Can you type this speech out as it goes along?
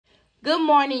Good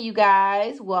morning, you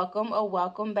guys.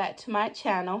 Welcome back to my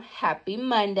channel. Happy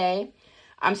Monday.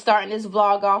 I'm starting this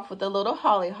vlog off with a little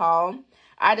Holly haul.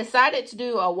 I decided to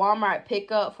do a Walmart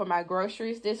pickup for my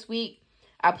groceries this week.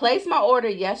 I placed my order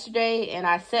yesterday and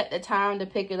I set the time to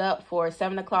pick it up for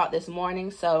 7 o'clock this morning.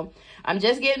 So I'm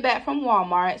just getting back from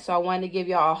Walmart. So I wanted to give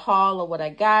y'all a haul of what I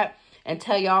got and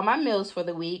tell y'all my meals for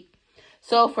the week.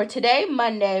 So for today,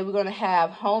 Monday, we're going to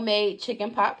have homemade chicken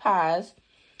pot pies.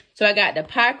 So I got the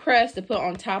pie crust to put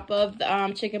on top of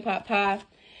the chicken pot pie.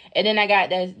 And then I got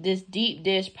this deep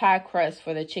dish pie crust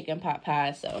for the chicken pot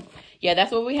pie. So, yeah,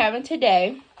 that's what we're having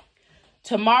today.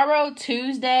 Tomorrow,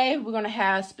 Tuesday, we're going to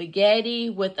have spaghetti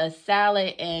with a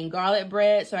salad and garlic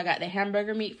bread. So I got the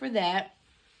hamburger meat for that.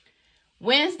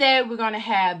 Wednesday, we're going to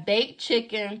have baked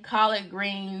chicken, collard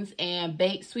greens, and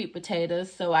baked sweet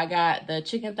potatoes. So I got the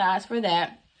chicken thighs for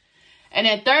that. And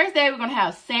then Thursday, we're going to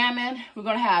have salmon. We're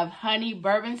going to have honey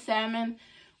bourbon salmon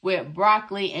with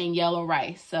broccoli and yellow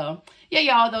rice. So, yeah,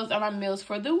 y'all, those are my meals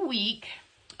for the week.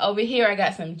 Over here, I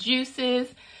got some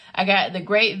juices. I got the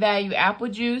Great Value apple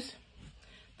juice,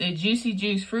 the Juicy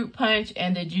Juice fruit punch,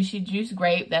 and the Juicy Juice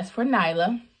grape. That's for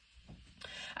Nyla.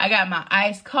 I got my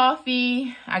iced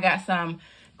coffee. I got some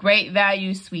Great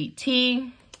Value sweet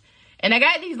tea. And I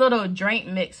got these little drink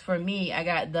mix for me. I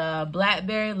got the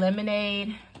blackberry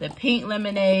lemonade, the pink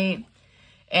lemonade,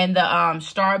 and the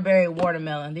strawberry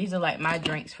watermelon. These are like my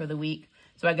drinks for the week.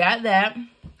 So I got that.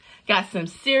 Got some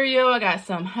cereal. I got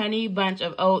some honey bunch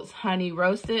of oats, honey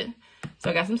roasted.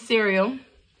 So I got some cereal.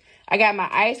 I got my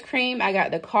ice cream. I got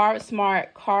the Carb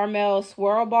Smart caramel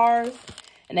swirl bars.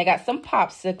 And I got some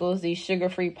popsicles, these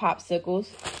sugar-free popsicles.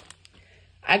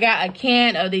 I got a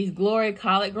can of these Glory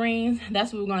collard greens.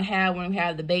 That's what we're going to have when we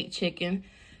have the baked chicken.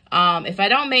 If I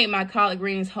don't make my collard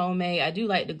greens homemade, I do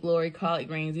like the Glory collard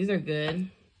greens. These are good.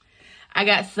 I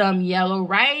got some yellow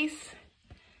rice.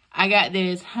 I got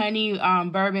this honey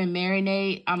bourbon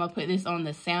marinade. I'm going to put this on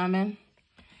the salmon.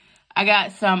 I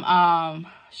got some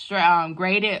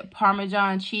grated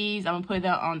Parmesan cheese. I'm going to put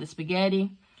that on the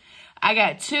spaghetti. I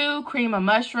got 2 cream of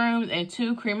mushrooms and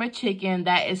 2 cream of chicken.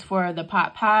 That is for the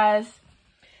pot pies.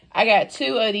 I got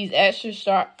 2 of these extra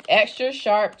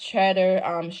sharp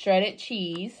cheddar shredded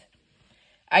cheese.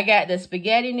 I got the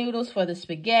spaghetti noodles for the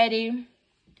spaghetti.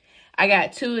 I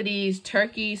got 2 of these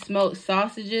turkey smoked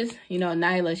sausages. You know,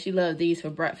 Nyla, she loves these for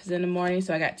breakfast in the morning.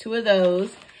 So I got 2 of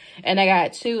those. And I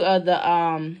got 2 of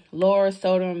the lower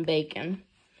sodium bacon.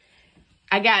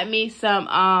 I got me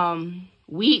some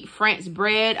wheat French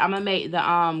bread. I'm going to make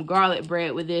the garlic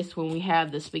bread with this when we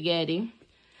have the spaghetti.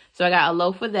 So I got a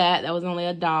loaf of that. That was only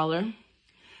 $1.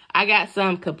 I got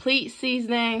some complete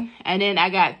seasoning. And then I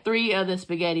got 3 of the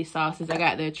spaghetti sauces. I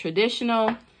got the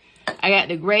traditional. I got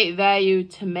the Great Value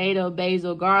tomato,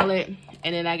 basil, garlic.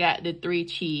 And then I got the 3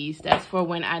 cheese. That's for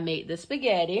when I make the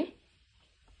spaghetti.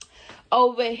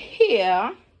 Over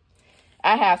here,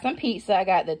 I have some pizza. I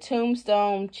got the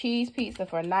Tombstone cheese pizza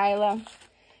for Nyla.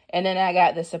 And then I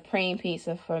got the Supreme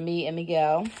pizza for me and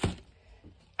Miguel.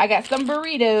 I got some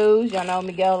burritos. Y'all know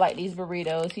Miguel like these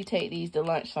burritos. He take these to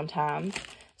lunch sometimes.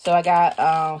 So I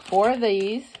got 4 of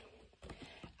these.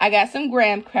 I got some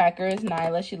graham crackers.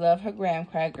 Nyla, she loves her graham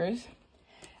crackers.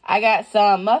 I got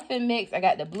some muffin mix. I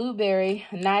got the blueberry.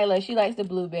 Nyla, she likes the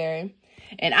blueberry.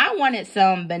 And I wanted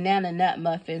some banana nut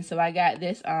muffins. So I got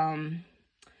this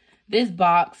this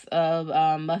box of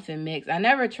muffin mix. I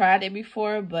never tried it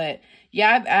before. But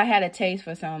yeah, I had a taste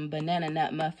for some banana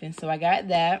nut muffins. So I got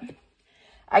that.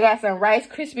 I got some Rice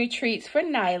Krispie treats for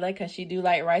Nyla because she do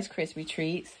like Rice Krispie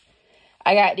treats.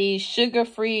 I got these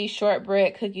sugar-free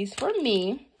shortbread cookies for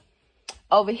me.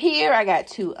 Over here, I got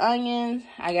 2 onions.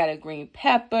 I got a green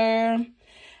pepper.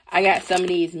 I got some of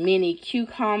these mini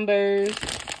cucumbers.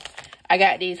 I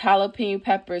got these jalapeno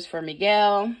peppers for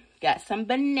Miguel. Got some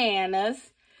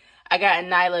bananas. I got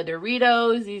Nyla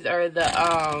Doritos. These are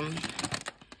the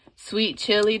sweet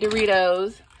chili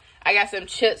Doritos. I got some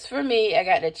chips for me. I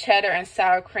got the cheddar and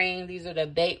sour cream. These are the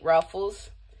baked Ruffles.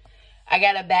 I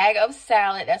got a bag of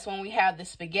salad. That's when we have the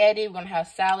spaghetti. We're going to have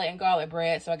salad and garlic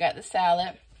bread. So I got the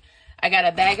salad. I got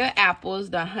a bag of apples,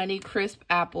 the Honey Crisp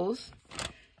apples.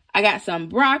 I got some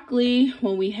broccoli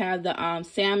when we have the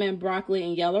salmon, broccoli,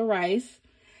 and yellow rice.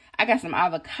 I got some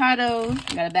avocados.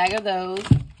 I got a bag of those.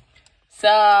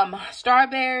 Some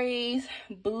strawberries,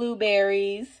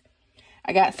 blueberries.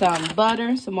 I got some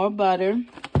butter, some more butter.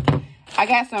 I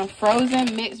got some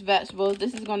frozen mixed vegetables.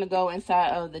 This is going to go inside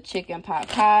of the chicken pot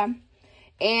pie.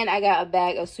 And I got a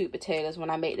bag of sweet potatoes when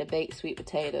I make the baked sweet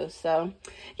potatoes. So,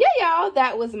 yeah, y'all,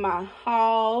 that was my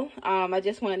haul. I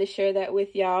just wanted to share that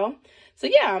with y'all. So,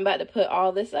 yeah, I'm about to put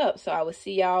all this up. So, I will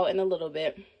see y'all in a little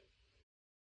bit.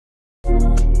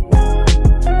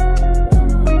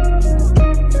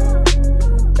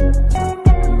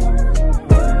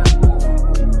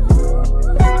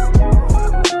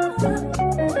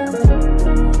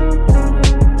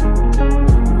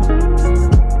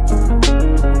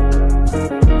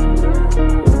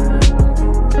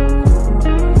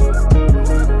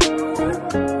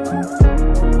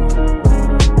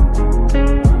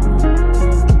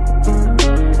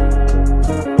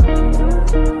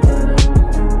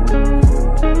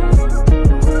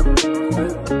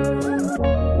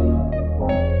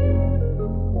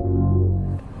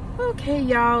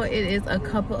 y'all, it is a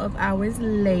couple of hours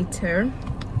later.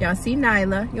 Y'all see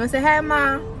Nyla. You wanna say hi,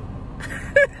 Mom?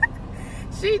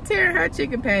 She tearing her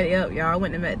chicken patty up, y'all. I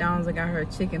went to McDonald's and got her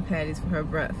chicken patties for her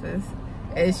breakfast.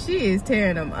 And she is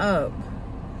tearing them up.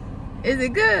 Is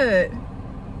it good?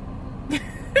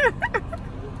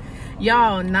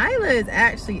 Y'all, Nyla is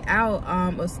actually out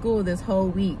of school this whole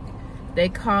week. They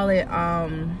call it,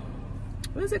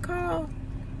 what is it called?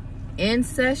 In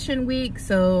session week.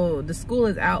 So the school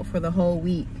is out for the whole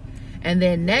week. And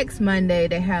then next Monday,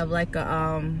 they have like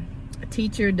a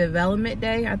teacher development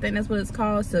day. I think that's what it's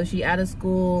called. So she out of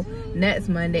school next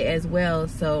Monday as well.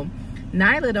 So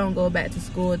Nyla don't go back to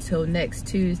school till next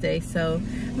Tuesday. So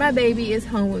my baby is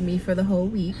home with me for the whole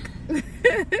week.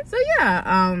 So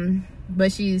yeah,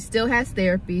 but she still has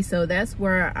therapy, so that's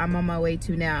where I'm on my way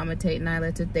to now. I'm gonna take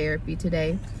Nyla to therapy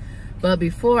today. But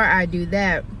before I do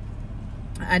that,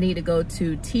 I need to go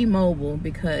to T-Mobile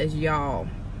because y'all,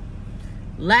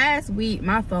 last week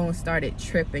my phone started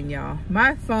tripping, y'all.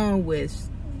 My phone was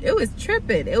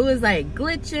tripping. It was like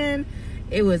glitching.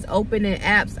 It was opening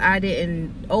apps I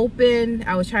didn't open.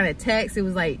 I was trying to text. It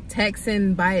was like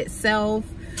texting by itself.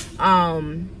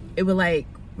 It was like,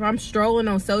 if I'm strolling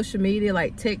on social media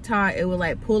like TikTok, it would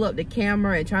like pull up the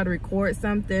camera and try to record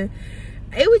something.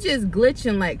 It was just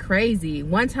glitching like crazy.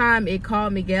 One time it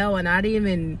called Miguel and I didn't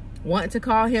even want to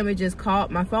call him. It just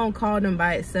called, my phone called him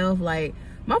by itself. Like,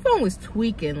 my phone was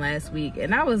tweaking last week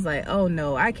and I was like, oh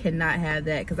no, I cannot have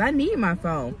that because I need my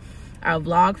phone. I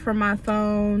vlog from my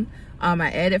phone. I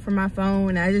edit from my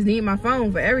phone. I just need my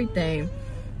phone for everything.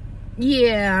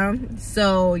 Yeah,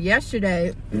 so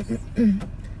yesterday,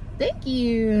 thank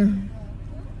you.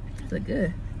 Look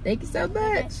good. Thank you so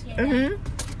much.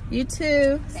 You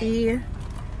too. See ya.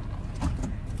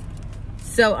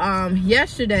 So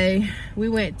yesterday we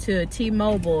went to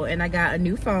T-Mobile and I got a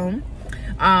new phone.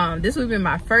 This would be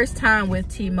my first time with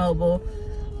T-Mobile.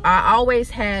 I always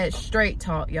had Straight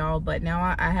Talk, y'all, but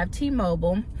now I have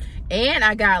T-Mobile. And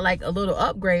I got like a little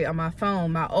upgrade on my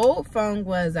phone. My old phone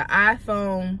was an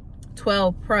iPhone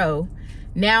 12 Pro.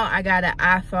 Now I got an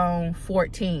iPhone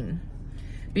 14.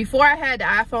 Before I had the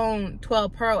iPhone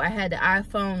 12 Pro, I had the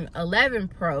iPhone 11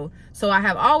 Pro. So I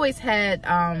have always had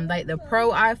like the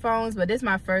Pro iPhones, but this is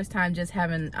my first time just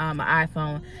having an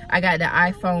iPhone. I got the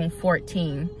iPhone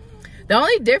 14. The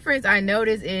only difference I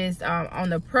noticed is on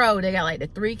the Pro, they got like the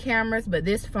 3 cameras, but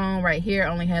this phone right here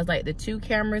only has like the 2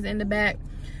 cameras in the back.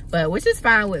 But which is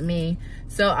fine with me.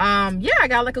 So yeah, I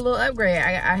got like a little upgrade.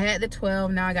 I had the 12,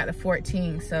 now I got the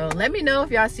 14. So let me know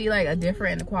if y'all see like a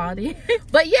difference in the quality.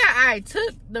 But yeah, I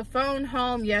took the phone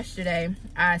home yesterday.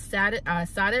 I set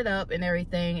it up and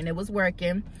everything and it was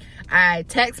working. I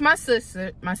text my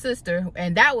sister,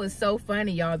 and that was so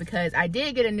funny, y'all, because I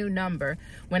did get a new number.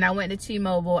 When I went to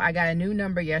T-Mobile, I got a new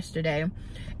number yesterday.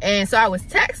 And so I was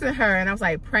texting her and I was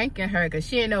like pranking her because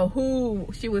she didn't know who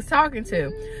she was talking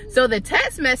to. So the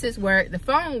text message worked, the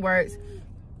phone works.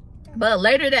 But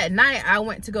later that night, I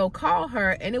went to go call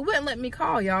her and it wouldn't let me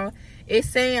call, y'all. It's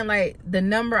saying like the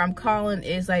number I'm calling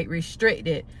is like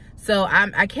restricted. So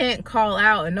I can't call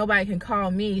out and nobody can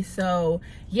call me. So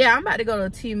yeah, I'm about to go to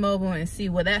T-Mobile and see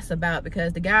what that's about,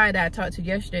 because the guy that I talked to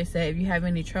yesterday said if you have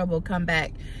any trouble, come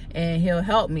back and he'll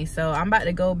help me. So I'm about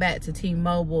to go back to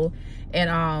T-Mobile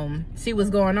and see what's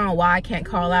going on, why I can't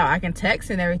call out. I can text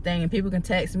and everything and people can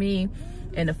text me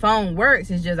and the phone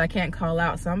works. It's just I can't call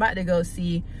out. So I'm about to go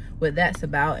see what that's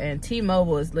about. And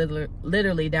T-Mobile is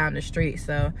literally down the street,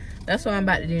 so that's what I'm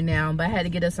about to do now. But I had to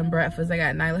get us some breakfast. I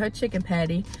got Nyla her chicken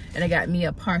patty and I got me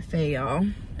a parfait, y'all,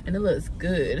 and it looks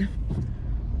good.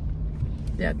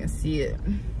 Y'all can see it.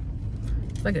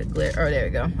 It's like a glitter. Oh, there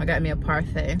we go. I got me a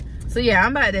parfait. So yeah,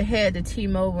 I'm about to head to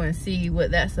T-Mobile and see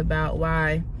what that's about,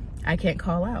 why I can't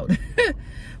call out.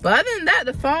 But other than that,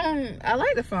 the phone, I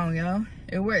like the phone, y'all.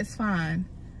 It works fine.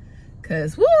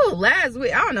 Cause woo, last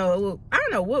week, I don't know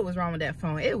what was wrong with that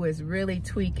phone. It was really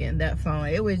tweaking, that phone.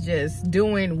 It was just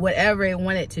doing whatever it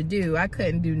wanted to do. I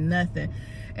couldn't do nothing.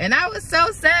 And I was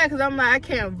so sad because I'm like, I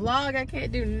can't vlog, I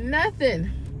can't do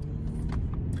nothing.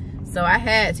 So I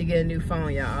had to get a new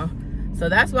phone, y'all. So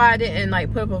that's why I didn't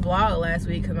like put up a vlog last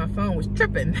week, because my phone was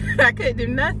tripping. I couldn't do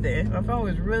nothing. My phone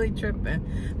was really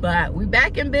tripping. But we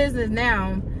back in business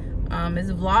now.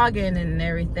 It's vlogging and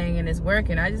everything and it's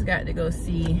working. I just got to go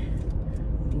see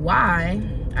why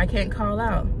I can't call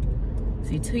out.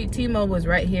 See, T-Mobile is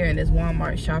right here in this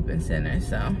Walmart shopping center,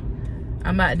 so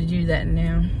I'm about to do that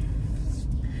now.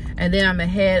 And then I'm gonna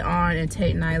head on and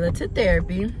take Nyla to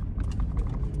therapy.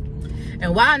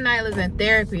 And while Nyla's in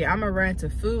therapy, I'm gonna run to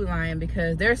Food Lion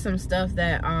because there's some stuff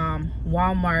that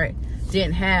Walmart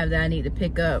didn't have that I need to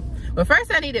pick up. But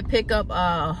first I need to pick up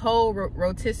a whole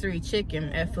rotisserie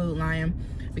chicken at Food Lion,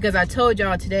 because I told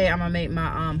y'all today I'm gonna make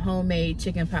my homemade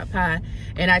chicken pot pie.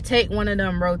 And I take one of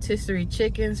them rotisserie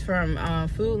chickens from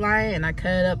Food Lion and I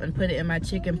cut it up and put it in my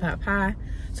chicken pot pie.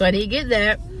 So I need to get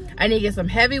that. I need to get some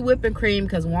heavy whipping cream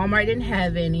because Walmart didn't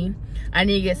have any. I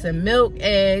need to get some milk,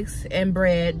 eggs, and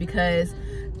bread because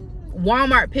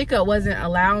Walmart pickup wasn't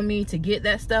allowing me to get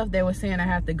that stuff. They were saying I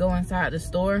have to go inside the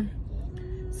store.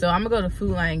 So I'm gonna go to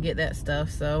Food Lion and get that stuff.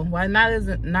 So while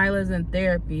Nyla's in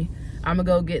therapy, I'm gonna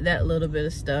go get that little bit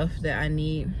of stuff that I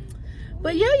need.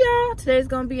 But yeah, y'all, today's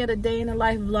gonna be a day in the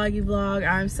life vloggy vlog.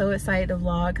 I'm so excited to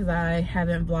vlog because I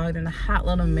haven't vlogged in a hot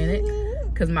little minute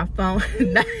because my phone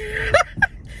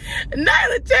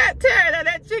Nyla tearing out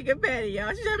that chicken patty,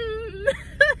 y'all.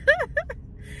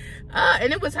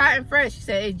 And it was hot and fresh. She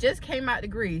said it just came out the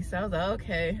grease. I was like,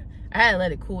 okay. I had to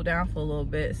let it cool down for a little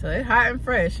bit. So it's hot and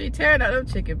fresh. She tearing out them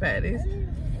chicken patties.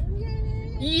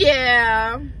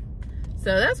 Yeah.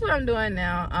 So that's what I'm doing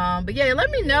now. But yeah, let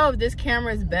me know if this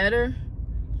camera is better.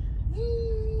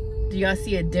 Do y'all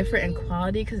see a different in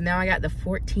quality? Because now I got the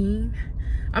 14.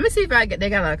 I'm gonna see if they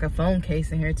got like a phone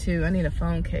case in here too. I need a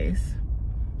phone case.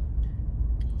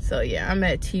 So yeah, I'm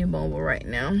at T-Mobile right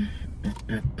now.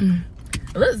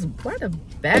 Looks, why the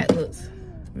back looks,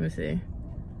 let me see.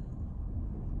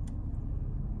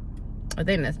 I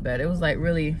think that's better. It was like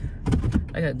really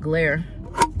like a glare.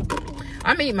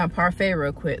 I'm gonna eat my parfait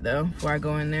real quick though before I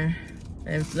go in there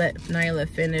and let Nyla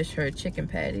finish her chicken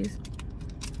patties.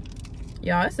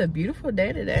 Y'all, it's a beautiful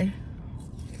day today.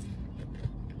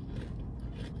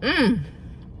 Come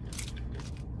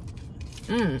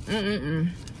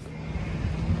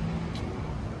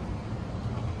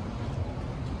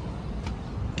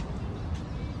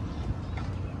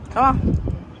on.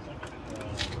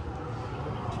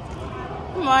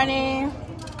 Good morning.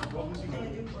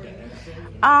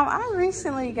 I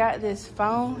recently got this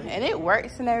phone and it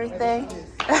works and everything.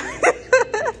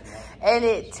 And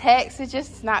it texts, it's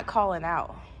just not calling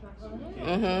out.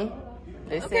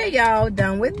 Okay, y'all,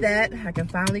 done with that. I can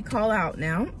finally call out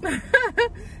now. It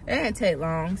didn't take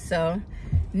long. So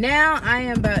now I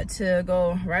am about to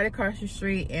go right across the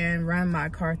street and run my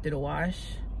car through the wash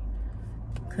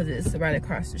because it's right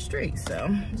across the street. So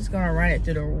I'm just gonna run it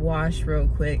through the wash real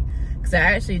quick because I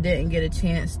actually didn't get a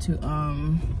chance to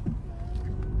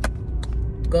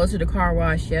go to the car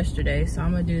wash yesterday. So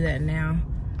I'm gonna do that now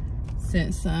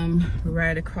since I'm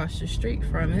right across the street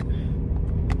from it.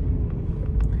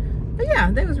 But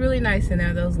yeah, they was really nice in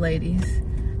there, those ladies.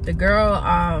 The girl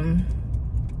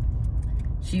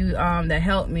she that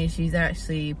helped me, she's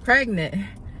actually pregnant.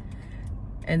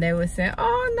 And they were saying,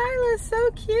 oh, Nyla's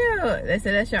so cute. They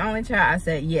said, that's your only child? I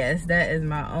said, yes, that is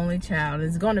my only child.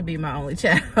 It's going to be my only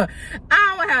child. I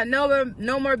don't want to have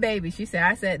no more babies. She said,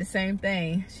 I said the same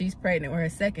thing. She's pregnant with her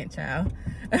second child.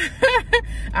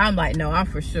 I'm like, no, I'm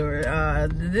for sure.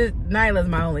 Nyla's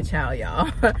my only child, y'all.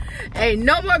 Ain't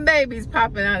no more babies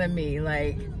popping out of me.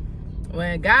 Like,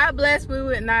 when God blessed me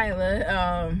with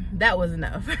Nyla, that was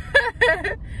enough.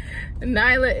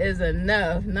 Nyla is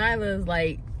enough. Nyla is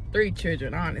like 3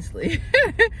 children, honestly.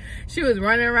 She was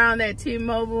running around that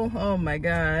T-Mobile. Oh my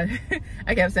God.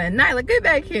 I kept saying, Nyla, get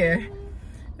back here.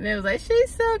 And it was like,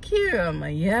 she's so cute. I'm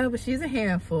like, yeah, but she's a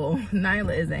handful.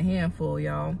 Nyla is a handful,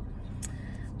 y'all.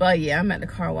 But yeah, I'm at the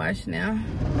car wash now.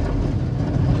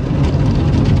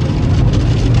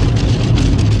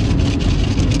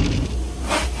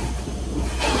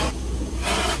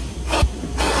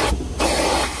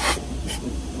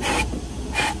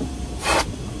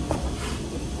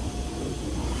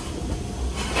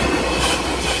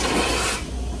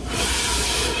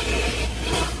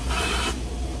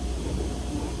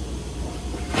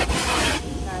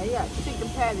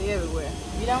 Everywhere.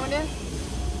 You done with this?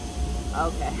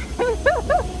 Okay.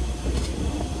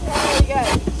 Oh, you got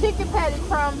chicken patty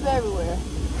crumbs everywhere.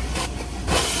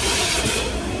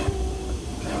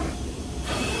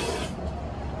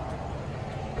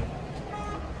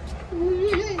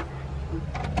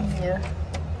 Yeah.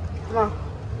 Come on.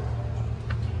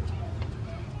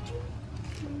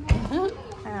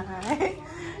 Alright.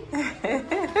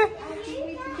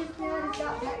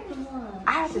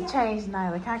 I have to change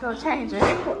Nyla. Can I go change her?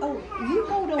 Oh, you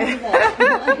hold on to that.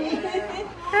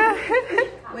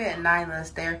 We're at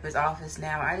Nyla's therapist's office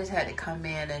now. I just had to come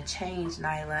in and change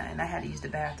Nyla, and I had to use the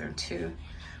bathroom too.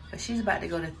 But she's about to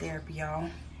go to therapy, y'all.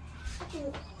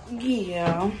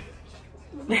 Yeah.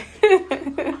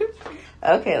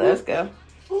 Okay, let's go.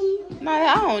 Nyla,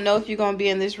 I don't know if you're gonna be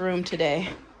in this room today.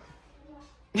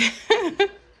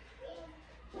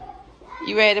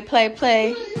 You ready to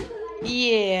play?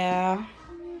 Yeah.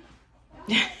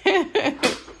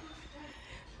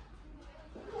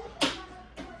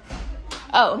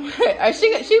 Oh,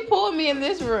 she pulled me in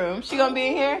this room. She gonna be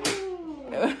in here?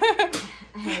 If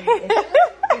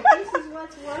this is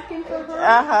what's working for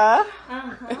her.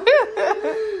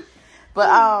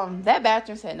 But that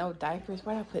bathroom said no diapers.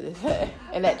 Where did I put this at?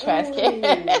 In that trash can.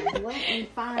 Let me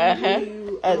find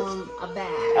you a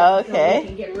bag. Okay. So we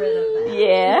can get rid of that.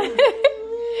 Yeah.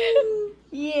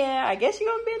 Yeah, I guess you're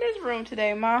gonna be in this room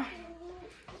today, Ma.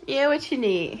 Yeah, what you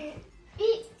need?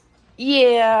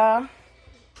 Yeah.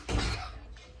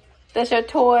 That's your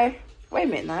toy? Wait a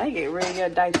minute, now I get rid of your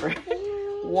diaper.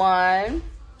 1,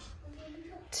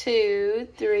 2,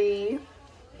 3.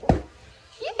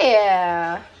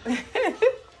 Yeah.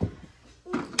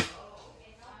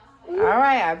 All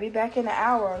right, I'll be back in an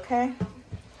hour, okay?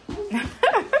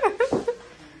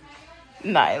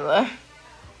 Nyla.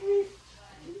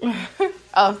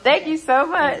 Oh, thank you so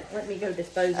much. Let me go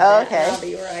dispose of that. Okay. I'll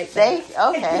be right back.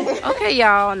 Okay,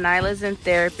 y'all. Nyla's in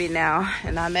therapy now,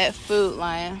 and I'm at Food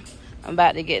Lion. I'm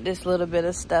about to get this little bit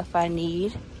of stuff I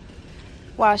need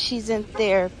while she's in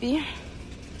therapy.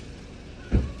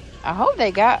 I hope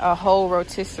they got a whole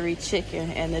rotisserie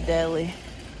chicken in the deli,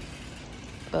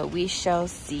 but we shall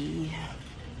see.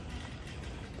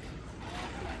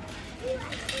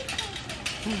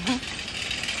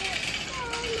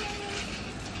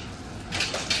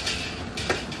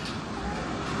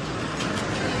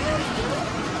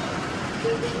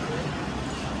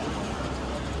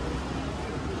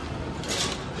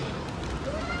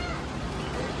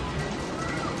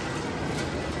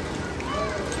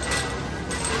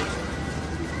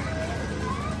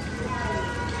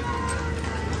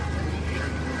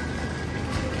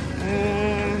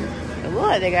 It looks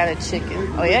like they got a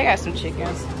chicken. Oh yeah, I got some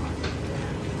chickens.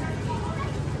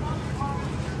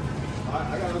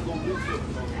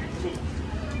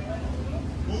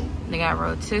 They got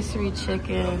rotisserie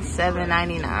chicken,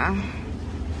 $7.99.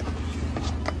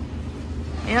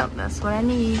 Yep, that's what I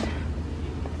need.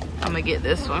 I'm gonna get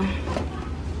this one.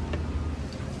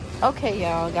 Okay,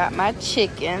 y'all, got my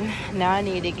chicken. Now I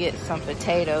need to get some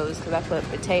potatoes because I put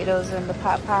potatoes in the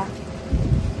pot pie.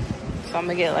 So I'm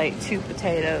gonna get like 2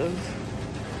 potatoes.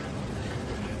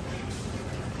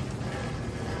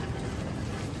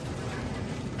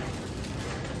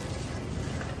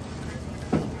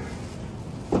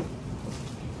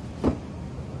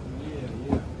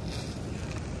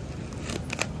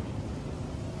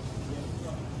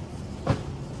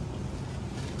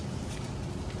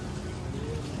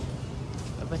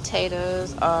 The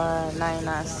potatoes are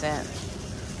 99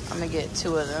 cents. I'm gonna get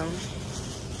 2 of them.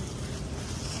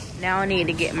 Now I need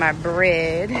to get my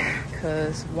bread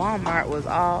because Walmart was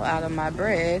all out of my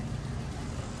bread.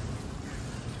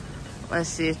 Let's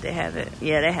see if they have it.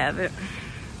 Yeah, they have it.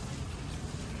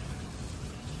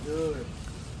 Good.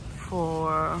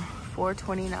 For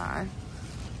 $4.29.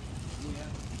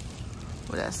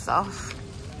 Well, that's soft.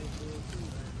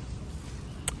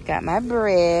 Got my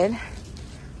bread.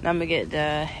 Now I'm gonna get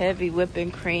the heavy whipping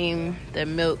cream, the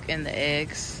milk, and the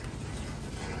eggs.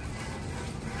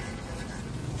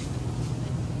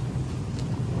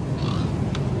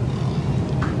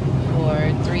 For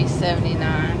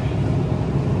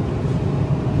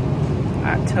 $3.79.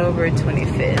 October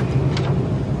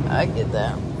 25th. I get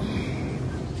that.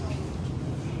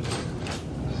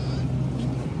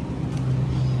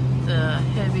 The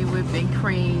heavy whipping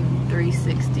cream,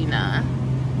 $3.69.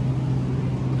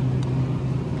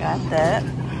 Got that.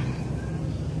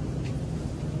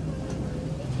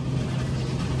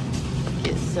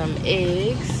 Get some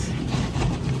eggs.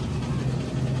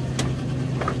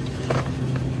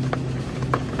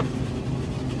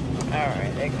 All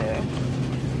right, they're good.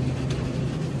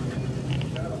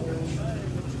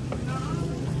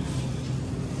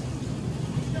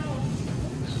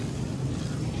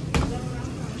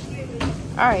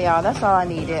 All right, y'all, that's all I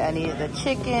needed. I needed the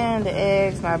chicken, the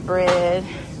eggs, my bread,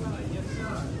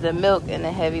 the milk, and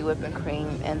the heavy whipping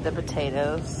cream, and the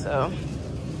potatoes. So,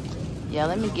 yeah,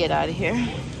 let me get out of here.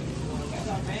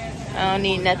 I don't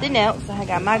need nothing else. I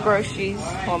got my groceries,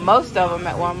 well, most of them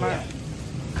at Walmart.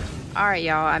 All right,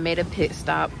 y'all, I made a pit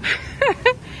stop.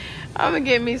 I'm gonna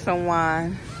get me some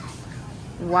wine.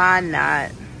 Why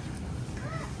not?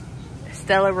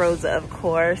 Stella Rosa, of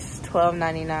course,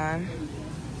 $12.99.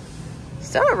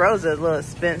 Stella Rosa is a little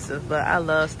expensive, but I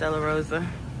love Stella Rosa.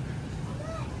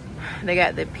 They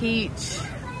got the peach,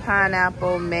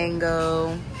 pineapple,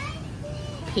 mango,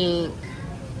 pink. I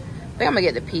think I'm gonna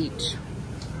get the peach.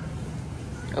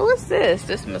 Oh, what's this?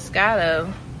 This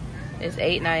Moscato is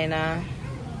 $8.99.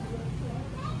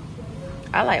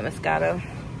 I like Moscato.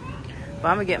 But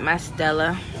I'm gonna get my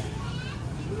Stella.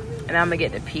 And I'm gonna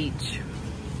get the peach.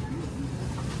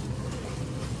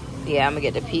 Yeah, I'm gonna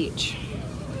get the peach.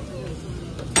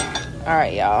 All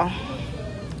right, y'all.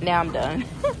 Now I'm done.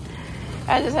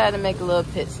 I just had to make a little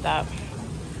pit stop.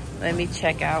 Let me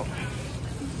check out.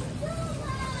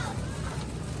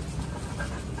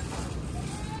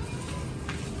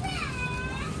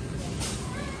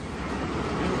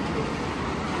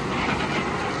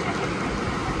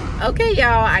 Okay,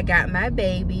 y'all, I got my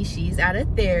baby. She's out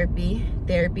of therapy.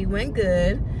 Therapy went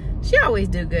good. She always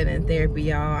do good in therapy,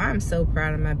 y'all. I'm so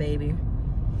proud of my baby.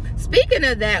 Speaking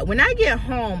of that, when I get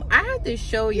home, I have to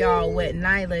show y'all what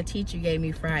Nyla teacher gave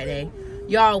me Friday.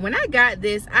 Y'all, when I got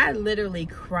this, I literally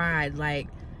cried. Like,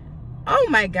 oh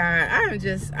my God,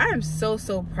 I'm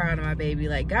so proud of my baby.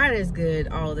 Like, God is good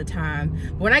all the time.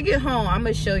 When I get home, I'm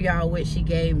gonna show y'all what she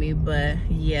gave me. But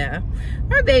yeah,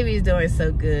 my baby's doing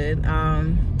so good.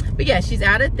 But yeah, she's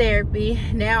out of therapy.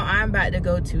 Now I'm about to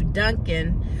go to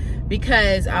Dunkin'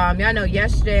 because y'all know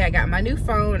yesterday I got my new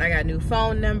phone. I got a new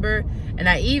phone number, and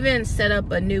I even set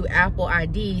up a new Apple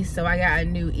ID, so I got a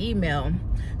new email.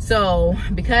 So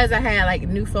because I had like a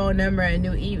new phone number and a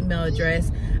new email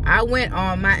address, I went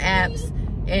on my apps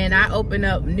and I opened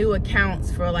up new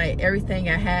accounts for like everything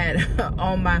I had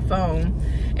on my phone.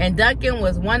 And Dunkin'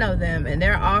 was one of them, and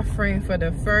they're offering for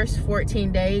the first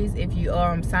 14 days, if you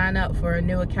sign up for a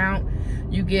new account,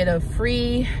 you get a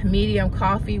free medium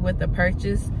coffee with the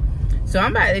purchase. So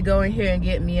I'm about to go in here and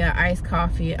get me an iced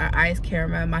coffee, an iced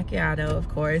caramel macchiato, of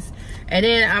course. And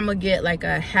then I'm gonna get like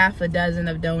a half a dozen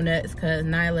of donuts, because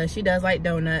Nyla, she does like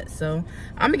donuts. So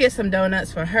I'm gonna get some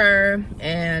donuts for her,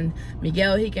 and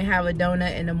Miguel, he can have a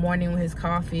donut in the morning with his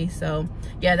coffee. So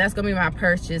yeah, that's gonna be my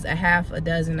purchase, a half a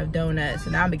dozen of donuts,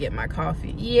 and I'm gonna get my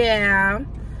coffee. Yeah.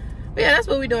 But yeah, that's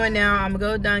what we're doing now. I'm gonna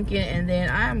go to Dunkin', and then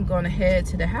I'm gonna head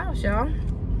to the house, y'all.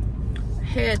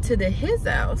 Head to his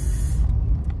house.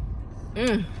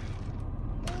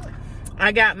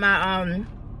 I got my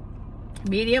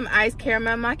medium iced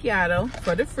caramel macchiato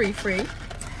for the free.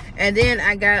 And then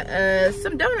I got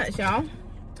some donuts, y'all.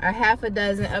 A half a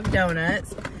dozen of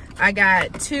donuts. I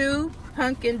got 2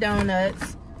 pumpkin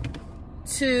donuts,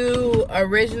 2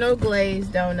 original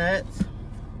glazed donuts,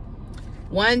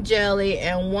 1 jelly,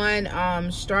 and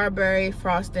 1 strawberry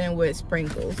frosting with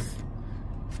sprinkles.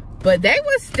 But they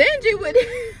was stingy with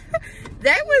it. They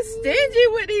was stingy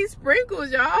with these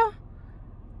sprinkles, y'all.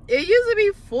 It used to be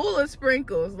full of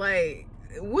sprinkles. Like,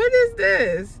 what is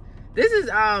this? This is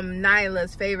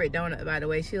Nyla's favorite donut, by the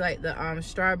way. She liked the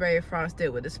strawberry frosted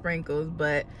with the sprinkles,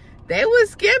 but they was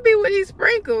skimpy with these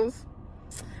sprinkles.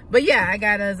 But yeah, I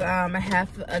got us a half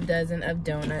a dozen of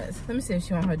donuts. Let me see if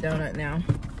she wants her donut now.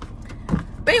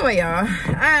 But anyway, y'all,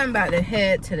 I'm about to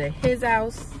head to his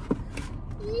house.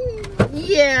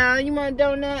 Yeah, you want a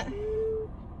donut?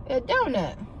 A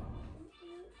donut.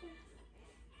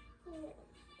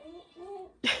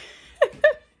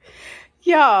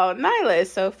 Y'all, Nyla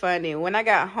is so funny. When I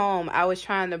got home, I was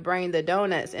trying to bring the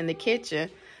donuts in the kitchen,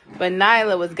 but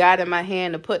Nyla was guiding my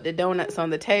hand to put the donuts on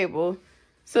the table.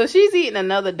 So she's eating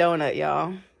another donut,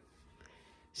 y'all.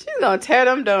 She's gonna tear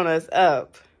them donuts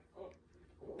up.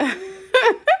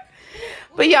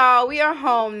 But y'all, we are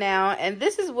home now, and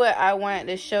this is what I wanted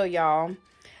to show y'all.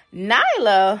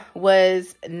 Nyla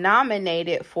was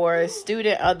nominated for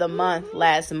Student of the Month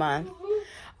last month.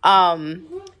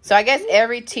 So I guess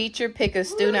every teacher pick a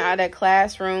student out of their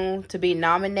classroom to be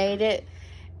nominated,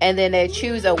 and then they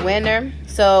choose a winner.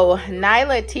 So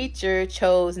Nyla teacher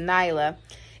chose Nyla,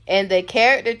 and the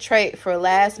character trait for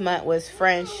last month was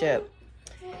friendship.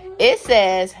 It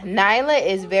says, Nyla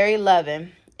is very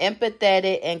loving,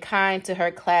 empathetic, and kind to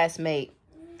her classmate.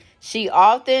 She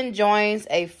often joins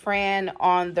a friend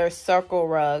on their circle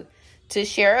rug to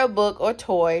share a book or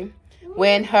toy.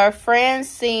 When her friends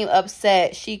seem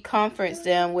upset, she comforts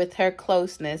them with her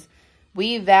closeness.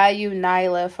 We value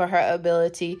Nyla for her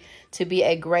ability to be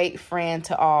a great friend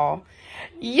to all.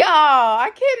 Y'all,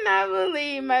 I cannot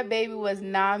believe my baby was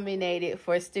nominated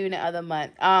for Student of the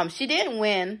Month. She didn't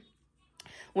win.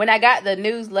 When I got the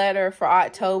newsletter for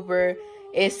October,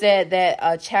 it said that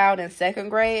a child in 2nd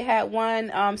grade had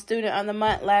won Student of the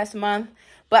Month last month.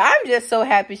 But I'm just so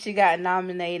happy she got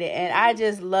nominated. And I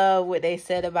just love what they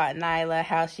said about Nyla,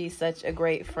 how she's such a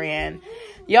great friend.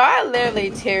 Y'all, I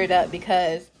literally teared up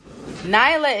because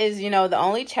Nyla is, you know, the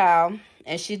only child.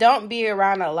 And she don't be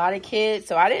around a lot of kids.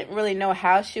 So I didn't really know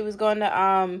how she was going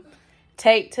to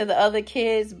take to the other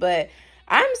kids. But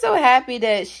I'm so happy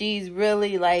that she's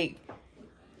really, like,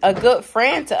 a good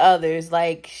friend to others.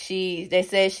 Like, they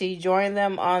said she joined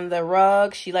them on the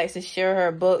rug. She likes to share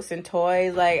her books and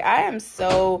toys. Like, I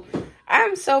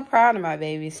I'm so proud of my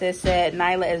baby. Sis said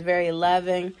Nyla is very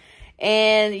loving.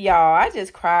 And y'all, I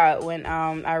just cried when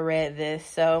I read this.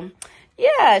 So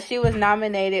yeah, she was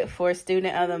nominated for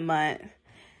Student of the Month.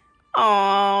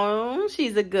 Oh,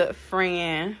 she's a good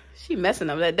friend. She messing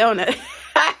up that donut.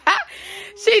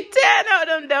 She tearing up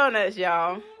them donuts,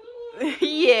 y'all.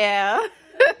 Yeah.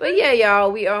 But yeah,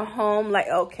 y'all, we are home. Like,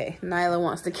 okay, Nyla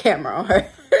wants the camera on her.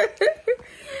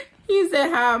 He said,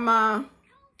 hi, Mom.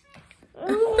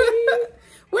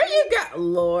 Where you got?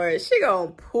 Lord, she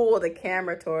gonna pull the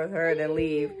camera towards her to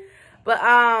leave. But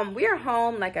we are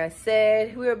home, like I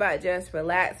said. We were about to just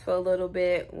relax for a little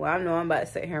bit. Well, I know I'm about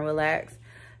to sit here and relax.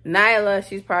 Nyla,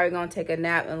 she's probably gonna take a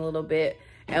nap in a little bit.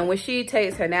 And when she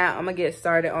takes her nap, I'm gonna get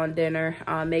started on dinner,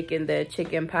 making the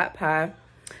chicken pot pie.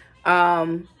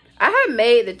 I have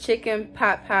made the chicken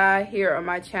pot pie here on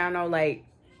my channel like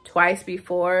twice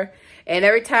before. And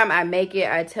every time I make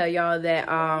it, I tell y'all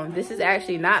that this is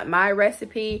actually not my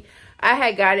recipe. I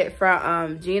had got it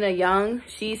from Gina Young.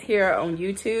 She's here on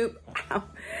YouTube.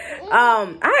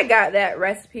 I got that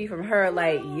recipe from her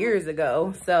like years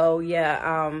ago. So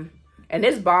yeah, and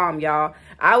it's bomb, y'all.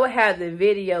 I will have the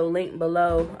video linked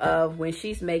below of when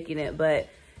she's making it. But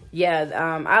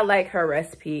yeah, I like her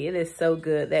recipe. It is so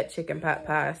good, that chicken pot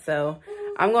pie. So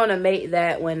I'm going to make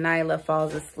that when Nyla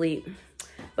falls asleep.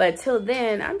 But till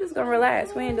then, I'm just going to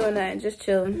relax. We ain't doing nothing. Just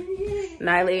chilling.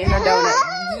 Nyla and her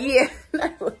donut. Yeah.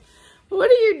 Nyla. What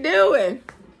are you doing?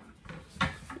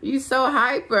 You so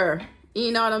hyper.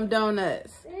 Eating all them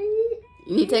donuts.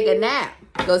 You need to take a nap.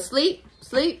 Go sleep.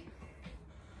 Sleep.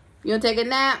 You want to take a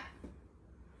nap?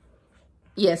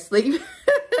 Yes, sleep.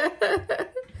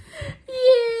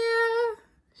 Yeah.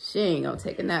 She ain't going to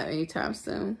take a nap anytime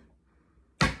soon.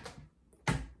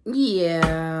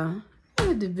 Yeah.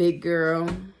 The big girl.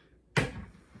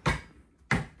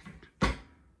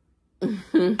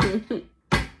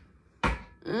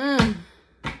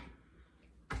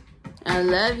 I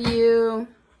love you.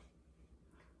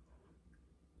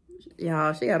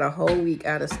 Y'all, she got a whole week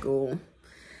out of school.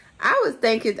 I was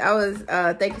thinking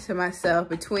to myself,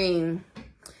 between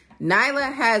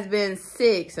Nyla has been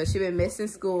sick, so she's been missing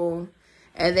school.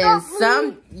 And then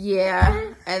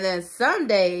and then some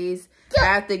days I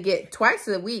have to get, twice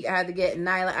a week, I have to get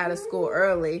Nyla out of school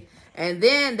early. And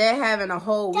then they're having a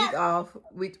whole week off.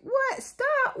 What?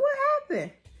 Stop. What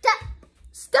happened?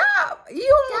 Stop. You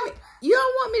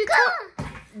don't want me to talk?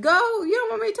 Go. You don't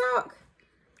want me to talk?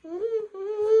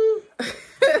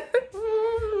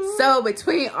 So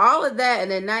between all of that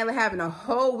and then Nyla having a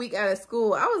whole week out of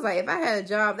school, I was like, if I had a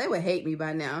job, they would hate me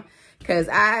by now. Because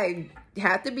I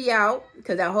have to be out.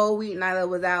 Because that whole week Nyla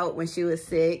was out when she was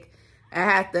sick. I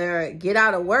have to get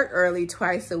out of work early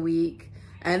twice a week.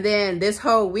 And then this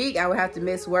whole week, I would have to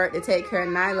miss work to take care of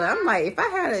Nyla. I'm like, if I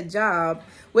had a job,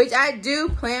 which I do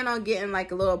plan on getting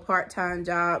like a little part-time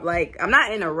job. Like, I'm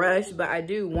not in a rush, but I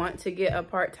do want to get a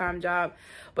part-time job.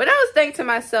 But I was thinking to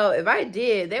myself, if I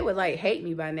did, they would like hate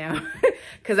me by now.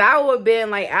 Because I would have been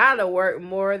like out of work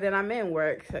more than I'm in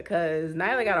work. Because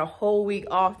Nyla got a whole week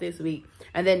off this week.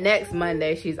 And then next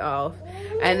Monday, she's off.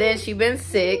 And then she been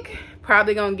sick.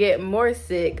 Probably gonna get more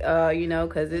sick, you know,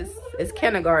 because it's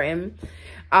kindergarten.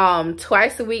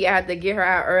 Twice a week I have to get her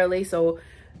out early, so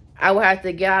I would have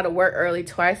to get out of work early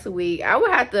twice a week. I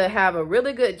would have to have a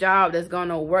really good job that's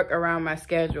gonna work around my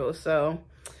schedule. So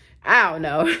I don't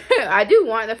know. I do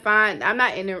want to find, I'm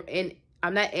not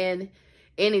in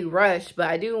any rush, but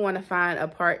I do want to find a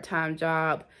part-time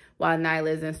job while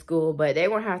Nyla's in school, but they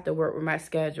won't have to work with my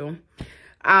schedule.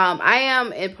 I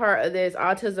am in part of this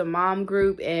autism mom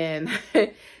group, and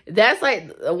that's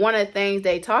like one of the things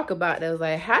they talk about. That was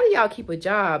like, how do y'all keep a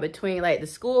job between like the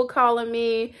school calling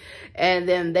me and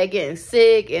then they getting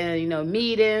sick and, you know,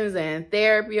 meetings and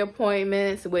therapy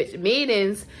appointments, which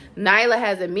meetings, Nyla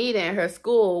has a meeting at her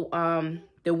school,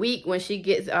 the week when she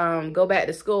gets, go back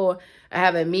to school. I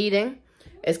have a meeting.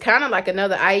 It's kind of like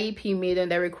another IEP meeting.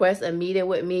 They request a meeting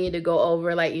with me to go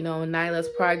over like, you know, Nyla's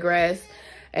progress.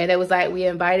 And it was like, we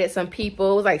invited some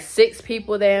people. It was like 6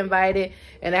 people they invited.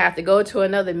 And I have to go to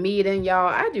another meeting. Y'all,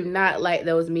 I do not like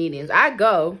those meetings. I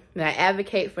go and I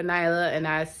advocate for Nyla and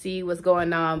I see what's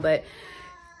going on. But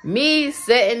me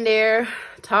sitting there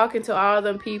talking to all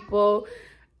them people,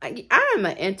 I'm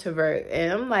an introvert.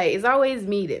 And I'm like, it's always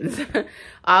meetings.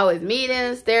 Always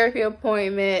meetings, therapy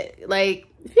appointment. Like,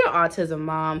 if you're an autism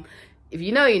mom, if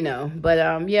you know, you know. But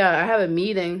yeah, I have a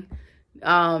meeting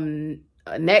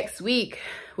next week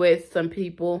with some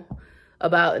people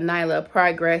about Nyla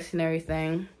progress and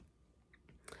everything.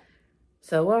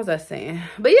 So what was I saying?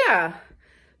 But yeah,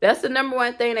 that's the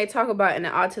 #1 thing they talk about in the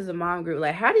autism mom group.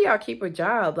 Like, how do y'all keep a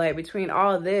job? Like, between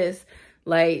all of this,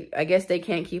 like, I guess they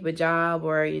can't keep a job,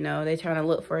 or, you know, they're trying to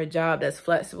look for a job that's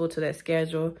flexible to their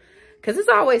schedule. Because it's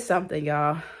always something,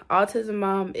 y'all. Autism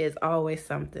mom is always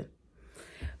something.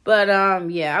 But,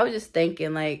 yeah, I was just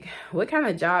thinking, like, what kind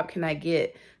of job can I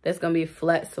get that's going to be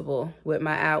flexible with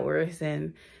my hours?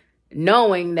 And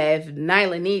knowing that if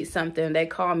Nyla needs something, they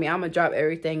call me, I'm going to drop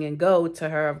everything and go to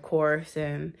her, of course.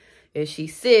 And if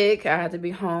she's sick, I have to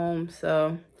be home.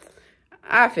 So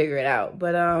I'll figure it out.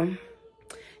 But,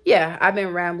 yeah, I've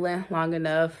been rambling long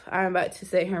enough. I'm about to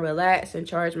sit here and relax and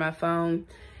charge my phone.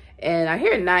 And I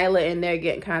hear Nyla in there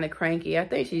getting kind of cranky. I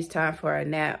think she's time for a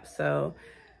nap. So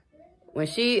when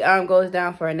she goes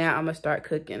down for a nap, I'm going to start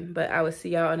cooking. But I will see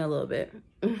y'all in a little bit.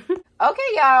 Okay,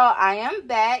 y'all. I am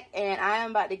back. And I am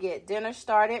about to get dinner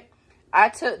started. I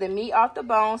took the meat off the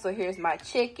bone. So here's my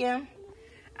chicken.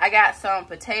 I got some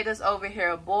potatoes over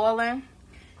here boiling.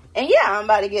 And yeah, I'm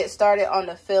about to get started on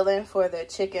the filling for the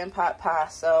chicken pot pie.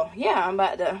 So yeah, I'm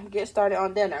about to get started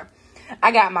on dinner.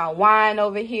 I got my wine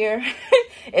over here.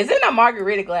 It's in a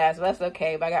margarita glass, but that's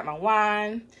okay. But I got my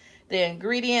wine, the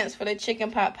ingredients for the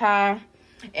chicken pot pie.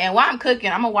 And while I'm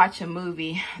cooking, I'm going to watch a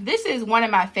movie. This is one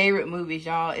of my favorite movies,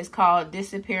 y'all. It's called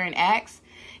Disappearing Acts.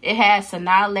 It has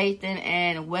Sanaa Lathan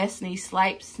and Wesley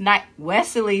Snipes in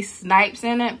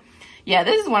it. Yeah,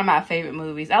 this is one of my favorite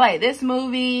movies. I like this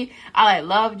movie. I like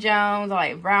Love Jones. I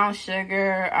like Brown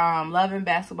Sugar. Love and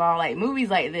Basketball. I like movies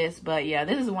like this. But yeah,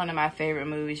 this is one of my favorite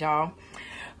movies, y'all.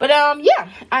 But yeah,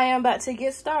 I am about to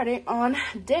get started on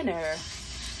dinner.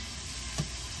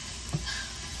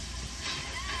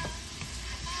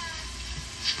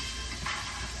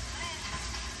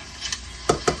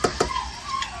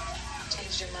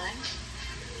 Changed your mind?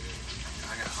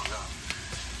 I got hung up.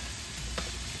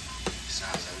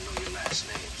 Besides, I know your last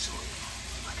name, so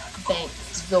I got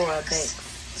Banks. Zora Banks.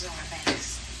 Zora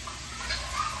Banks.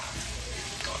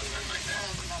 Thought it went like that.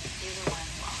 Look, you're the one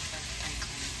who offered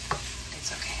Franklin. It's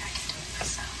okay, I can do it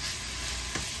myself.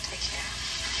 Take care.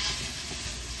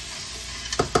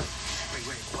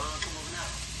 Wait, why don't you come over now?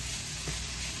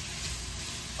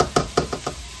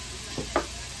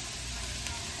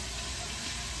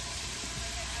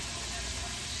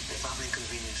 If I've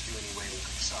inconvenienced you anyway, look,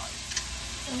 I'm sorry.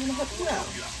 I'm gonna help you out.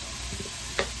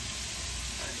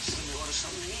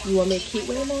 You want me to keep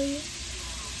waiting on you?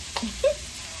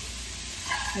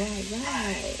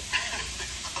 Right.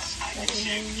 That's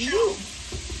what you do.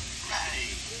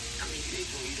 Right. I mean, you ain't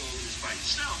gonna eat all of this by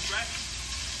yourself, right?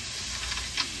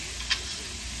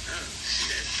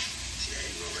 See that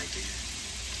egg roll right there?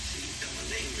 See, you got my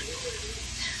name written on it.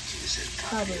 She just said,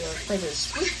 Probably your favorite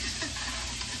sweet.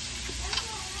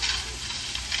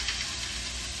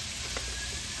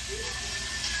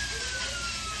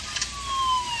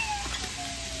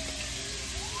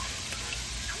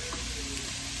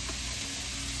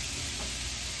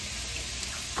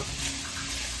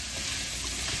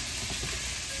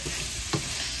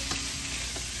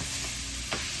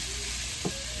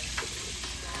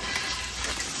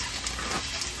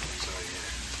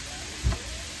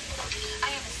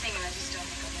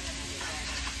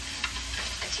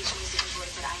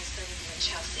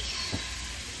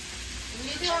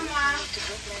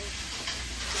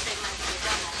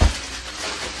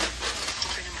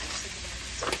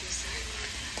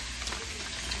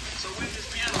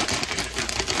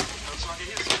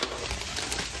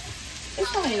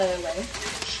 It's on another way.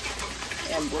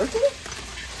 And Brooklyn?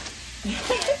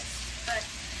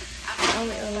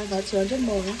 Only about 200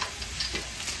 more. What,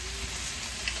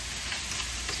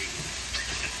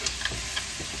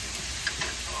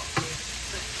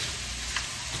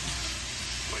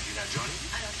 you not joining?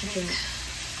 I don't think.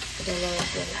 The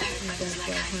lowest way. I'm going to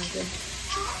go 100.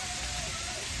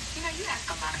 You know, you ask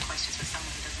a lot of questions for someone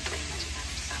who doesn't say much about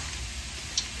himself.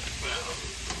 Well,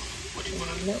 what do you want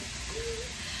to know?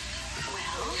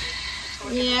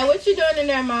 Well, yeah, what you doing in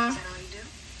there, Ma? Is that all you do?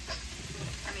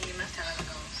 I mean, you must have other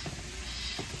goals.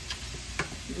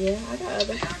 Yeah, I got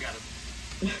other. Yeah, I got it.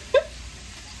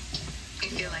 You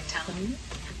feel like telling me?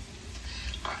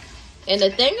 All right. And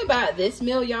the thing about this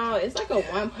meal, y'all, it's like a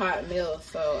one-pot meal,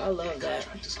 so I love that.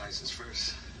 Practice license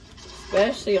first.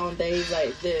 Especially on days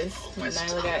like this, when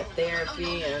Nyla got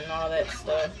therapy and all that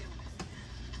stuff.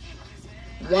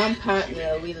 One-pot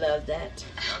meal, we love that.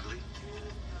 Ugly.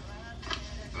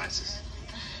 Glasses.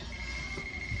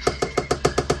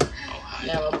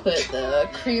 Now I'm gonna put the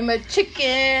cream of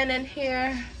chicken in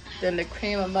here, then the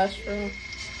cream of mushroom.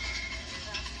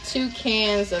 2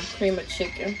 cans of cream of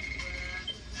chicken.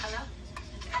 Hello?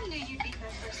 I knew you'd be my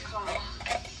first call.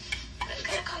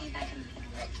 Could I call you back in a minute?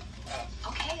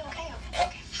 Okay.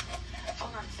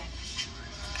 Hold on a second.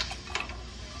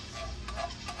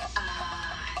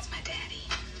 It's my daddy.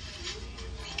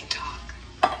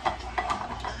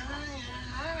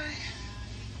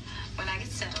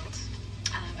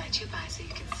 so you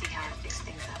can see how I fix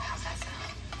things up. How's that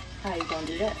sound? How you gonna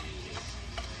do that?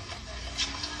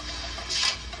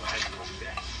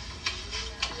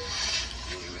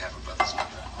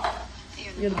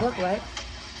 You're the book, right?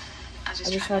 I I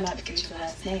just try not to use your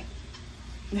last name.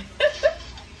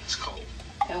 It's cold.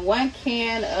 And 1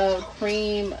 can of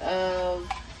cream of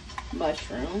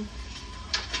mushroom.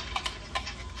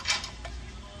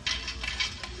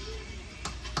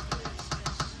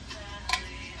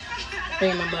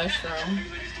 Cream of mushroom.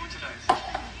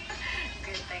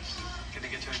 Good, thank you. Can I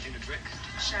get you anything to drink?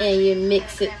 Sure. And you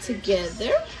mix it together.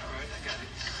 All right, I got it.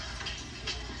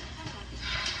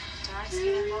 Dark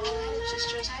skin and bold,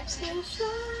 just your type, Sam.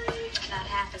 Not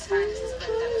half as fine as his lip that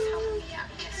was helping me out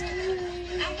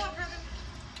yesterday. And what, brother?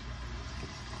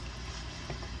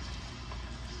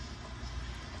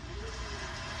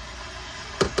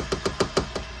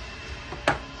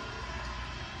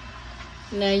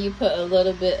 Now you put a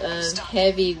little bit of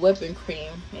heavy whipping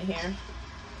cream in here.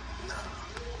 No.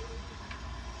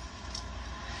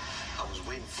 I was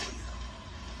waiting for you.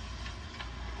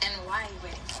 And why are you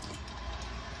waiting for me?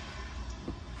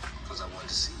 Because I wanted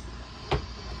to see you.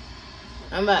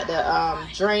 I'm about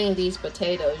to drain these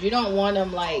potatoes. You don't want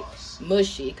them like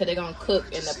mushy because they're going to cook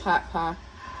in the pot pie.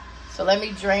 So let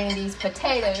me drain these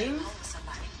potatoes. Home with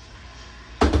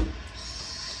somebody.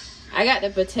 I got the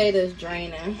potatoes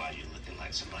draining. Why you looking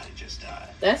like somebody just died?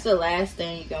 That's the last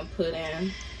thing you're going to put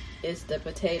in is the I'm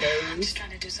potatoes. just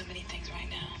trying to do so many things right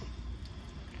now.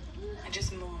 I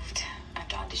just moved. I have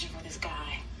to audition for this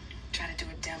guy. Trying to do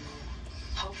a demo.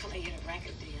 Hopefully get a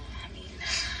record deal. I mean,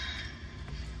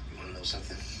 You want to know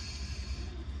something?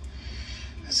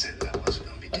 I said that I wasn't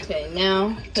going to be Okay, dealing now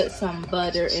with you put until I some got my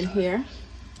butter business in started. here.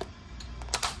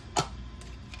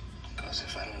 Because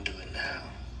if I don't do it now,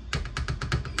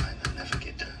 it might not never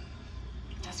get done.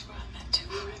 that's where I'm at too,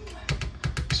 Franklin.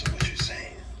 So what you're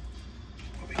saying?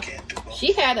 Well, we can't do both.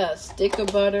 She had a stick of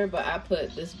butter, but I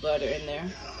put this butter in there.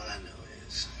 All I know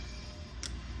is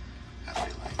I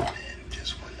feel like a man who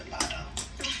just won the lotto.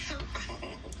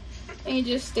 And you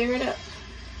just stir it up.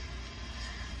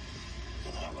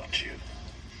 Well, how about you?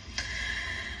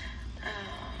 Oh,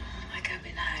 like I've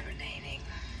been hibernating.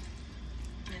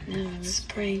 And now it's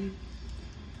spring.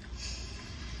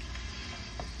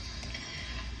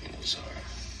 You know, Zara,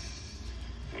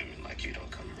 women like you don't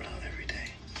come around every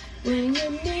day. When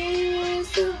you're near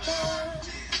so hard,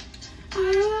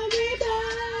 I'll be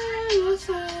by your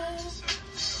side.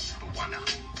 But why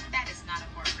not? That is not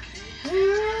a word.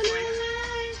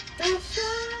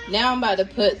 Now I'm about to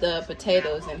put the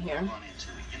potatoes in here. Run into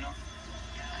it, you know?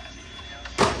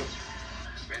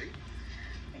 Ready?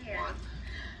 Yeah. 1,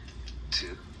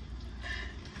 2,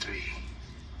 3.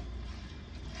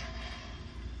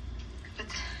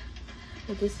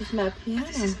 But This is my piano.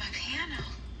 this is my piano.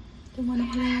 The one I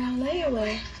had on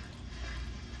layaway.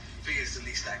 Figure it's the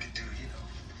least I can do, you know.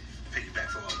 Pay you back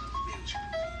for all the music.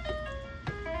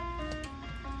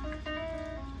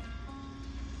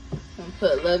 I'm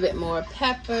put a little bit more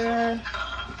pepper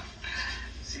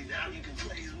See, now you can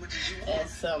play as much as you want. and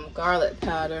some garlic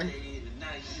powder. Day and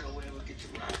night, you know, wherever get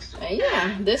your rocks. And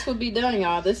yeah, this will be done,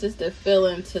 y'all. This is the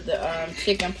filling to the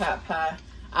chicken pot pie.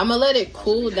 I'm gonna let it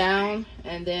cool down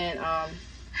and then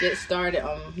get started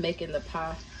on making the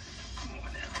pie. Come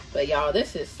on now. But y'all,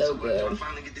 this is so Do I good.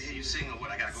 finally get to hear you sing or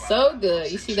what? I gotta go So out?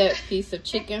 good. You see that piece of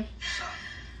chicken?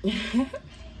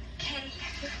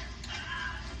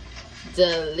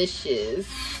 Delicious.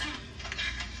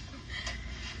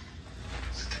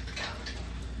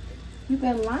 You've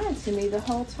been lying to me the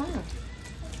whole time.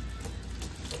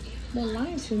 Been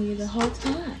lying to me the whole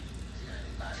time.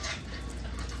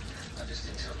 I just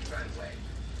didn't tell you right away.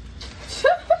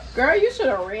 Girl, you should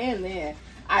have ran then.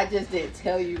 I just didn't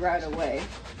tell you right away.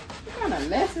 What kind of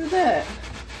mess is that?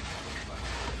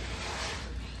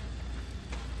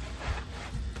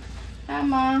 Hi,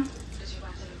 Mom.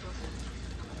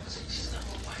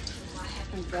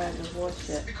 I'm glad the divorce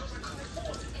shit.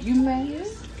 You made?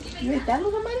 You made that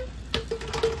little money?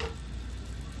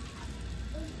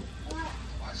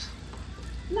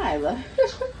 Nyla,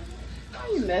 why are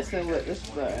you messing with this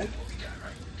boy?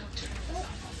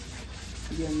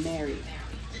 You're married.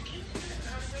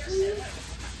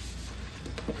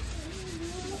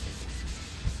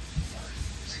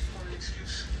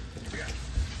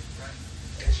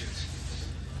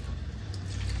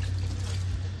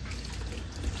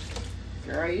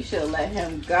 Girl, you should let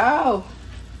him go.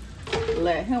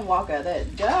 Let him walk out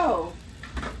that door.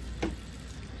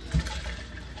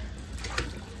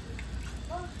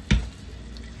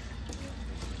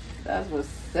 That was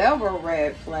several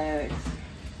red flags.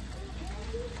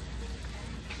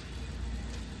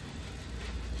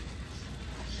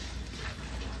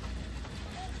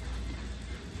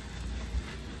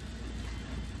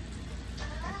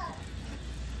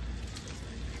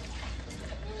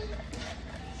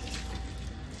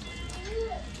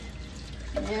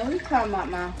 Man, what you talking about,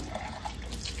 Ma?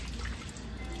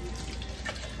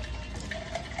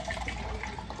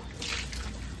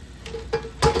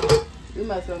 You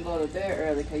must want to go to bed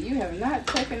early because you have not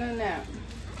taken a nap.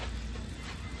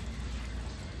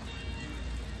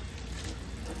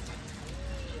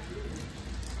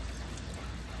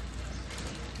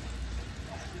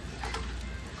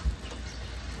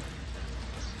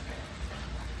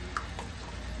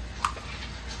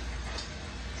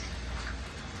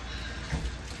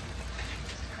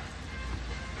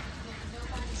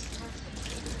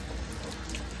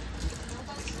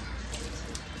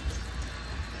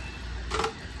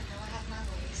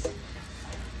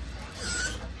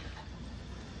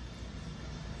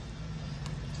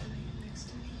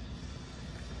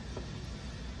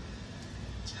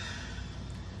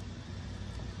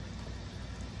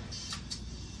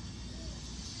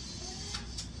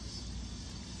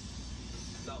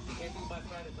 No, if you can't do it by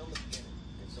Friday, don't look again.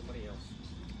 It's somebody else.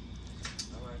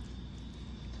 All right.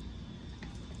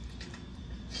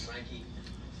 Frankie,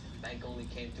 bank only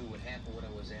came through with half of what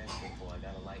I was asking for. I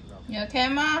gotta lighten up. You okay,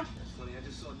 Ma? That's funny. I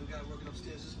just saw a new guy working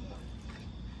upstairs this morning.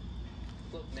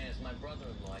 Look, man, it's my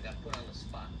brother-in-law. I got put on the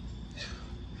spot.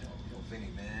 Yo,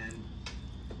 Vinny, man.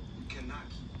 You cannot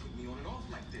keep putting me on and off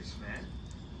like this, man.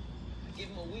 I give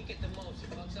him a week at the most.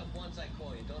 If it fucks up once, I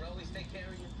call you. Don't I always take care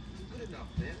of you? Good enough,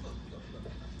 man. Look.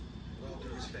 With all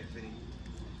due respect, Vinny.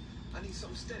 I need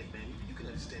something steady, man. You can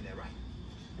understand that, right?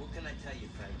 What can I tell you,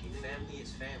 Frankie? Family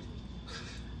is family.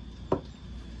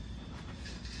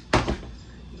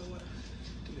 You know what?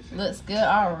 Do me a favor. Looks good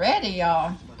already,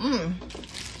 y'all. Don't call me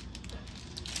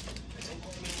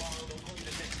tomorrow. Don't call me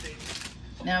the next day.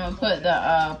 Now I'm gonna put the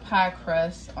pie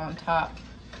crust on top.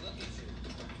 Look at you.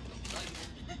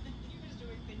 You was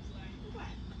doing things like what?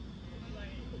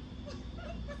 Like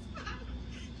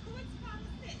what's wrong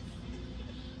with this?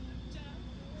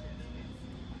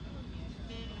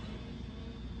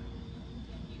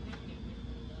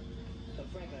 So,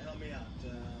 Franklin, help me out.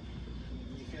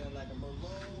 You feeling like a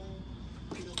Merlot,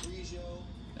 Pinot Grigio,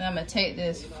 And I'm gonna take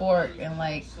this fork and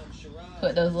like some Shiraz?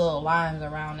 put those little lines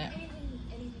around it.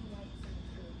 Anything like some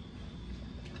food.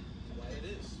 Why it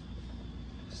is.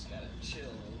 Just gotta chill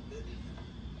a little bit.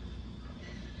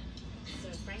 So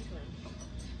Franklin,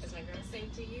 does my girl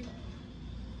sing to you?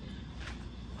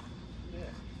 Yeah,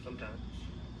 sometimes.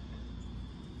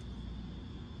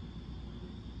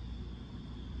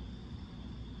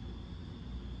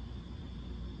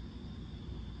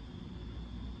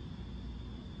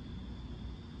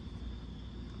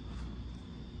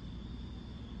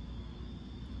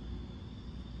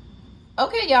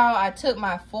 Okay, y'all, I took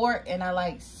my fork and I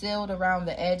like sealed around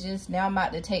the edges. Now I'm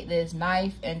about to take this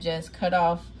knife and just cut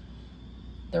off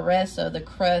the rest of the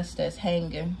crust that's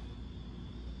hanging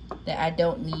that I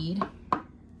don't need.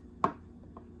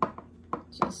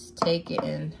 Just take it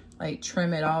and like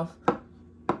trim it off.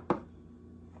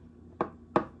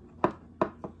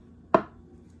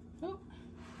 Oop.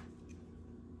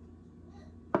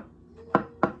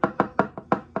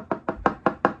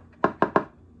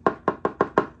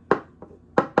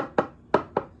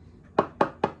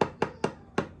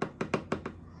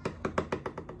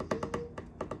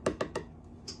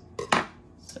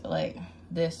 So like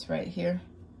this right here.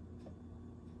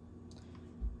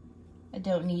 I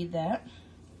don't need that.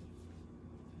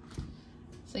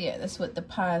 So yeah, that's what the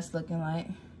pie is looking like.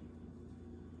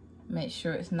 Make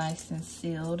sure it's nice and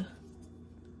sealed.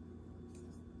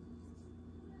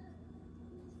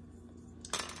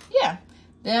 Yeah,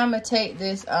 then I'm gonna take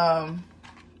this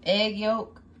egg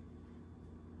yolk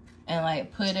and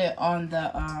like put it on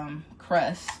the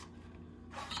crust.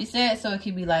 She said so it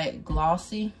could be like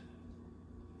glossy.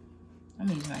 I'm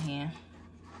using my hand.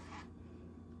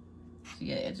 So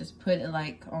yeah, just put it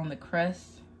like on the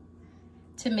crust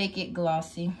to make it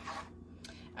glossy.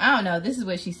 I don't know, this is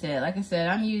what she said. Like I said,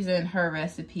 I'm using her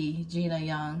recipe, Gina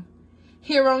Young,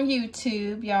 here on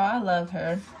YouTube. Y'all, I love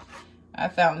her. I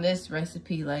found this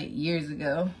recipe like years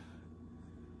ago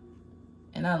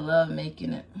and I love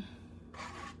making it.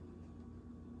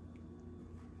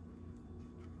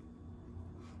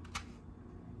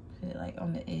 Put it like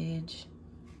on the edge.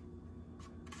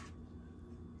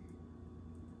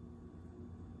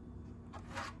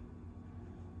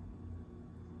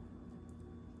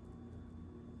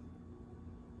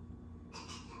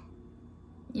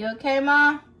 You okay,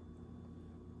 Ma?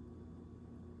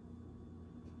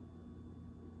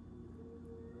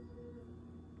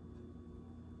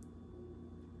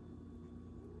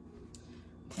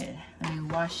 Okay, let me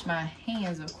wash my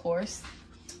hands, of course.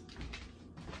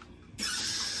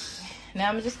 Now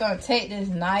I'm just gonna take this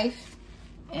knife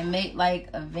and make like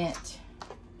a vent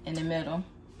in the middle.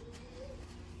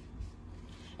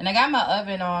 And I got my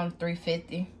oven on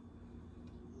 350.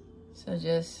 So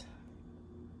just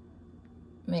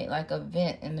make like a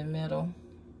vent in the middle.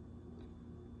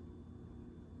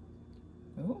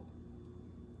 Ooh.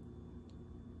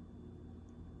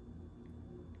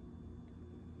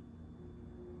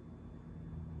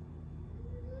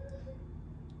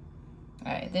 All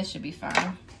right, this should be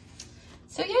fine.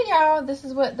 So yeah, y'all, this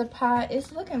is what the pie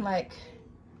is looking like.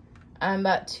 I'm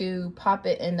about to pop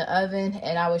it in the oven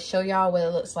and I will show y'all what it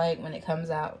looks like when it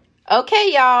comes out.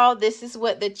 Okay, y'all, this is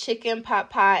what the chicken pot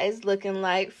pie is looking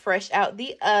like fresh out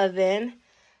the oven.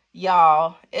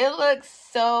 Y'all, it looks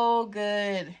so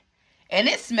good. And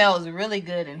it smells really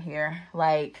good in here.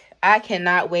 Like, I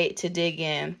cannot wait to dig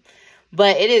in.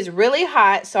 But it is really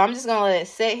hot, so I'm just going to let it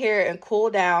sit here and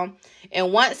cool down.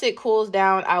 And once it cools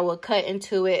down, I will cut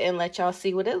into it and let y'all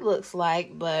see what it looks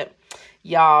like. But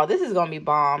y'all, this is going to be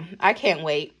bomb. I can't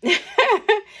wait.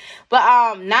 But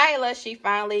Nyla, she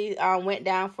finally went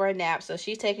down for a nap. So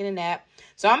she's taking a nap.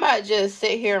 So I'm about to just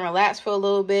sit here and relax for a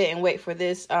little bit and wait for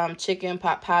this chicken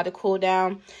pot pie to cool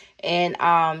down. And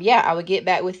yeah, I will get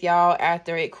back with y'all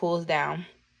after it cools down.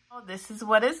 Oh, this is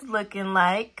what it's looking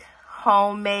like.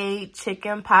 Homemade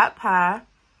chicken pot pie.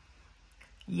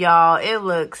 Y'all, it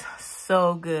looks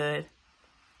so good.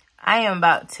 I am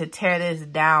about to tear this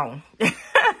down.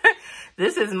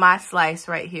 This is my slice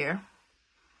right here.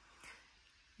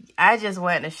 I just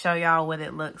wanted to show y'all what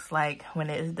it looks like when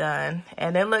it's done.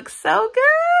 And it looks so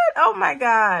good. Oh my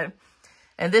God.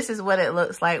 And this is what it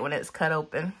looks like when it's cut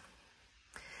open.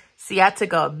 See, I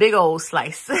took a big old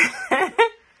slice.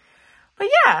 But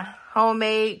yeah,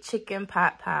 homemade chicken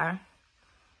pot pie.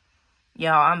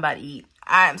 Y'all, I'm about to eat.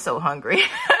 I am so hungry.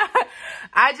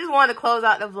 I just want to close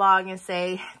out the vlog and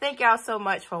say thank y'all so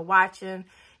much for watching.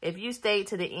 If you stayed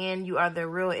to the end, you are the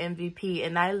real MVP,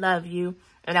 and I love you.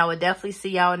 And I will definitely see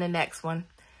y'all in the next one.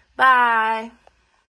 Bye.